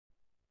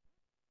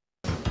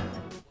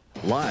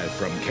Live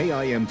from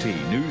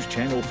KIMT News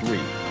Channel 3,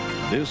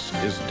 this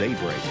is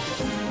Daybreak.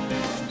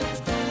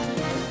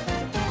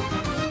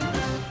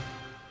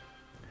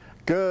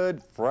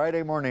 Good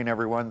Friday morning,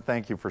 everyone.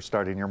 Thank you for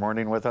starting your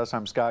morning with us.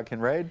 I'm Scott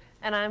Kinraid.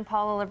 And I'm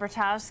Paula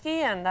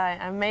Libertowski, and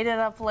I made it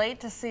up late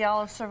to see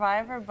all of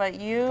Survivor, but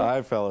you...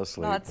 I fell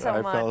asleep. Not so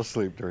much. I fell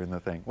asleep during the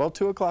thing. Well,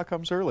 2 o'clock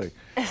comes early.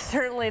 It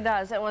certainly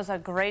does. It was a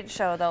great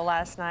show, though,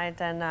 last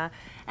night, and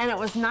it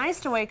was nice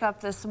to wake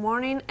up this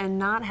morning and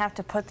not have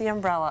to put the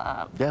umbrella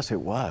up. Yes, it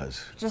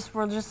was.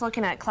 We're just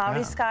looking at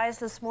cloudy skies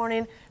this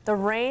morning. The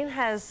rain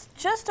has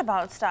just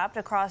about stopped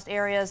across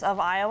areas of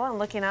Iowa, and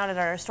looking out at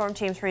our Storm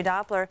Team 3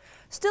 Doppler,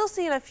 still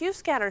seeing a few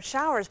scattered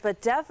showers,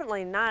 but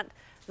definitely not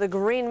the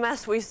green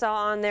mess we saw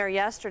on there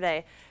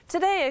yesterday.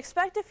 Today,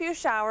 expect a few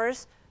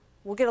showers.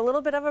 We'll get a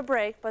little bit of a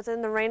break, but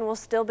then the rain will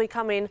still be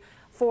coming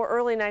for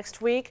early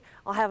next week.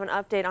 I'll have an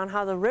update on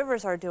how the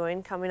rivers are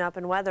doing coming up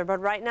in weather.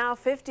 But right now,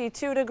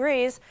 52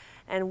 degrees,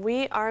 and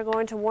we are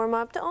going to warm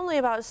up to only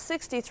about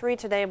 63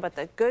 today. But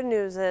the good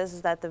news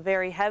is that the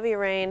very heavy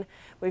rain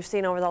we've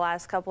seen over the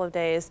last couple of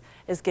days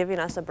is giving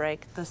us a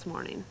break this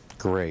morning.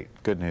 Great.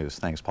 Good news.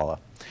 Thanks, Paula.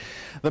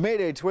 The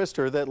Mayday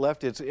twister that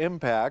left its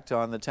impact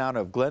on the town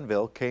of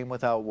Glenville came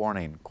without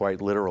warning,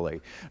 quite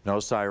literally. No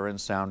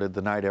sirens sounded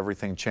the night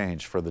everything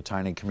changed for the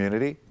tiny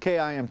community.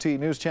 KIMT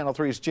News Channel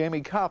 3's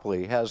Jamie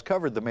Copley has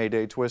covered the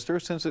Mayday twister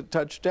since it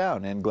touched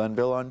down in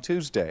Glenville on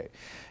Tuesday.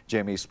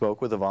 Jamie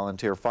spoke with a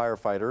volunteer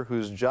firefighter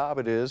whose job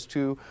it is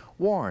to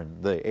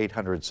warn the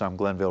 800-some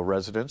Glenville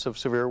residents of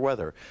severe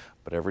weather.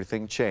 But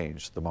everything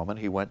changed the moment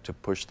he went to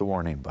push the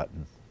warning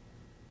button.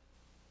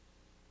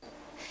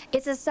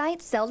 It's a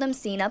sight seldom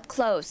seen up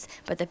close,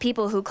 but the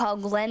people who call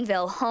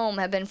Glenville home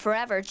have been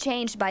forever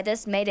changed by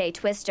this Mayday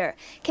twister.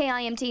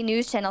 KIMT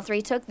News Channel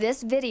 3 took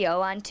this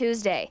video on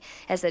Tuesday.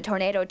 As the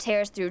tornado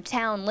tears through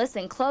town,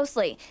 listen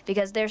closely,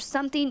 because there's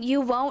something you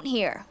won't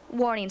hear.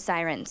 Warning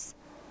sirens.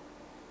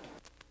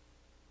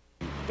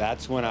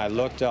 That's when I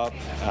looked up,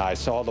 I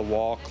saw the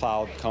wall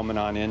cloud coming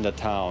on into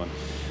town.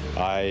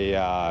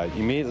 I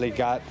immediately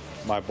got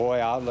my boy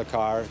out of the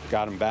car,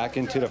 got him back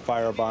into the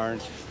fire barn,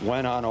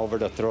 went on over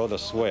to throw the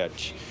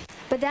switch.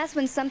 But that's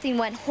when something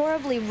went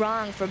horribly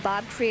wrong for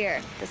Bob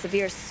Creer. The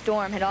severe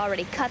storm had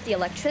already cut the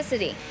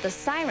electricity. The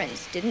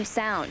sirens didn't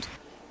sound.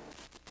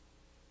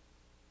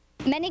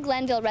 Many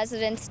Glenville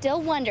residents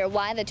still wonder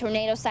why the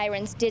tornado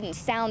sirens didn't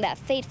sound that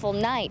fateful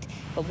night.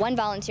 But one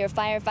volunteer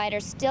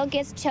firefighter still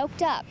gets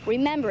choked up,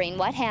 remembering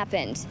what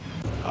happened.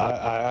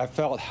 I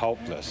felt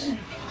helpless.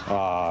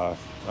 I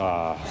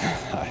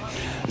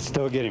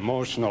still get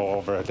emotional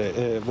over it.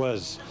 It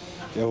was,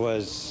 you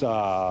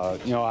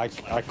know,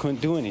 I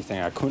couldn't do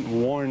anything. I couldn't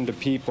warn the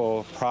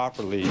people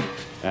properly,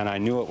 and I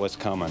knew it was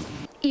coming.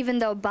 Even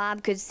though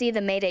Bob could see the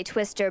Mayday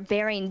twister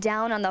bearing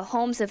down on the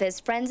homes of his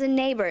friends and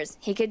neighbors,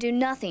 he could do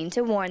nothing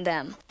to warn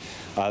them.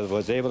 I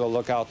was able to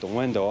look out the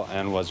window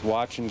and was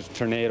watching the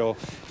tornado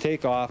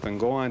take off and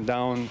go on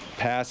down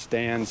past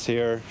stands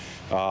here.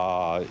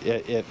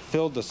 It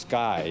filled the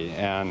sky,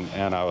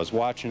 and I was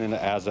watching it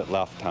as it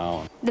left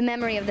town. The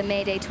memory of the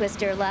Mayday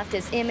twister left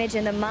its image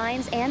in the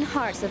minds and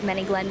hearts of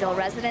many Glenville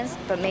residents,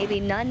 but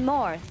maybe none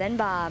more than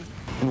Bob.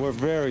 We're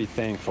very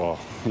thankful,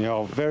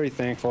 very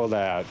thankful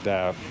that,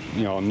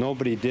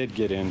 nobody did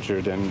get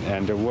injured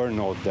and there were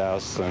no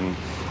deaths, and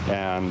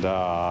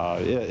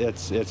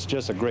it's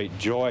just a great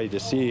joy to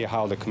see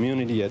how the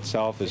community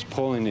itself is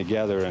pulling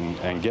together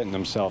and getting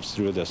themselves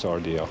through this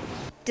ordeal.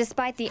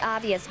 Despite the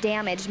obvious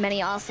damage,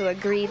 many also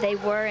agree they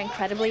were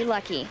incredibly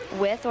lucky.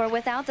 With or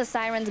without the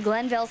sirens,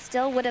 Glenville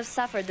still would have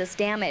suffered this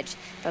damage.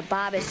 But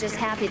Bob is just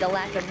happy the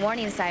lack of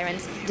warning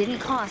sirens didn't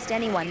cost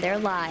anyone their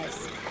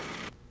lives.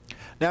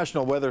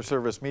 National Weather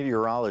Service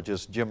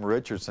meteorologist Jim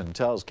Richardson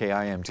tells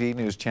KIMT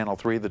News Channel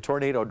 3 the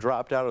tornado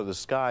dropped out of the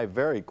sky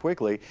very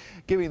quickly,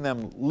 giving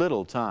them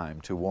little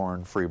time to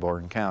warn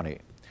Freeborn County.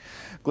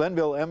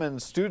 Glenville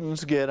Emmons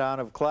students get out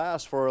of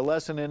class for a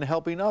lesson in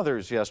helping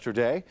others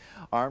yesterday.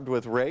 Armed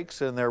with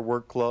rakes and their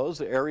work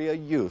clothes, area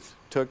youth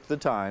took the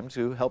time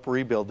to help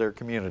rebuild their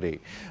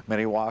community.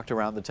 Many walked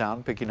around the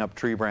town picking up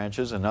tree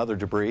branches and other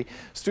debris.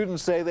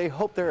 Students say they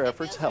hope their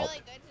efforts helped.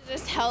 It's really good to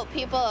just help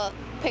people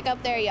pick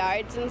up their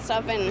yards and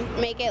stuff and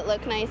make it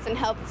look nice and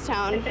help the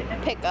town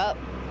pick up.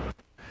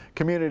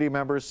 Community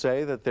members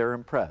say that they're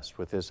impressed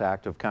with this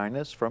act of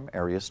kindness from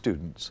area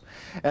students.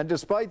 And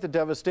despite the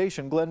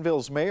devastation,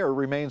 Glenville's mayor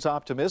remains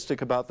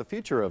optimistic about the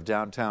future of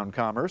downtown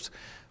commerce.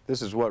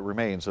 This is what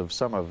remains of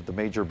some of the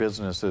major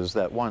businesses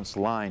that once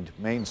lined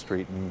Main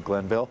Street in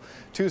Glenville.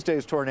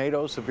 Tuesday's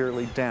tornado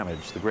severely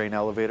damaged the grain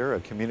elevator, a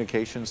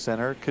communications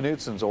center,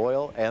 Knutson's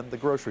Oil, and the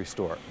grocery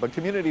store. But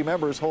community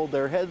members hold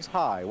their heads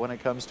high when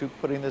it comes to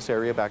putting this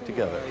area back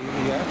together.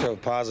 You have to have a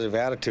positive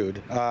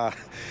attitude.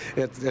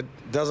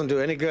 It doesn't do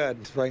any good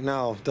right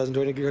now. It doesn't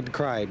do any good to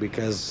cry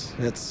because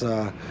it's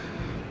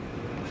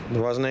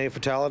there wasn't any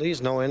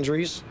fatalities, no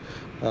injuries.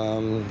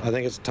 I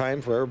think it's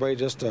time for everybody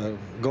just to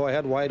go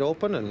ahead wide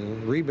open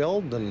and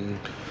rebuild and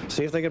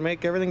see if they can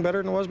make everything better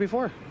than it was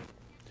before.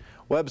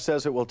 Webb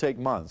says it will take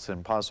months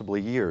and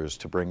possibly years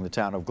to bring the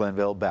town of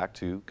Glenville back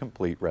to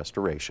complete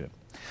restoration.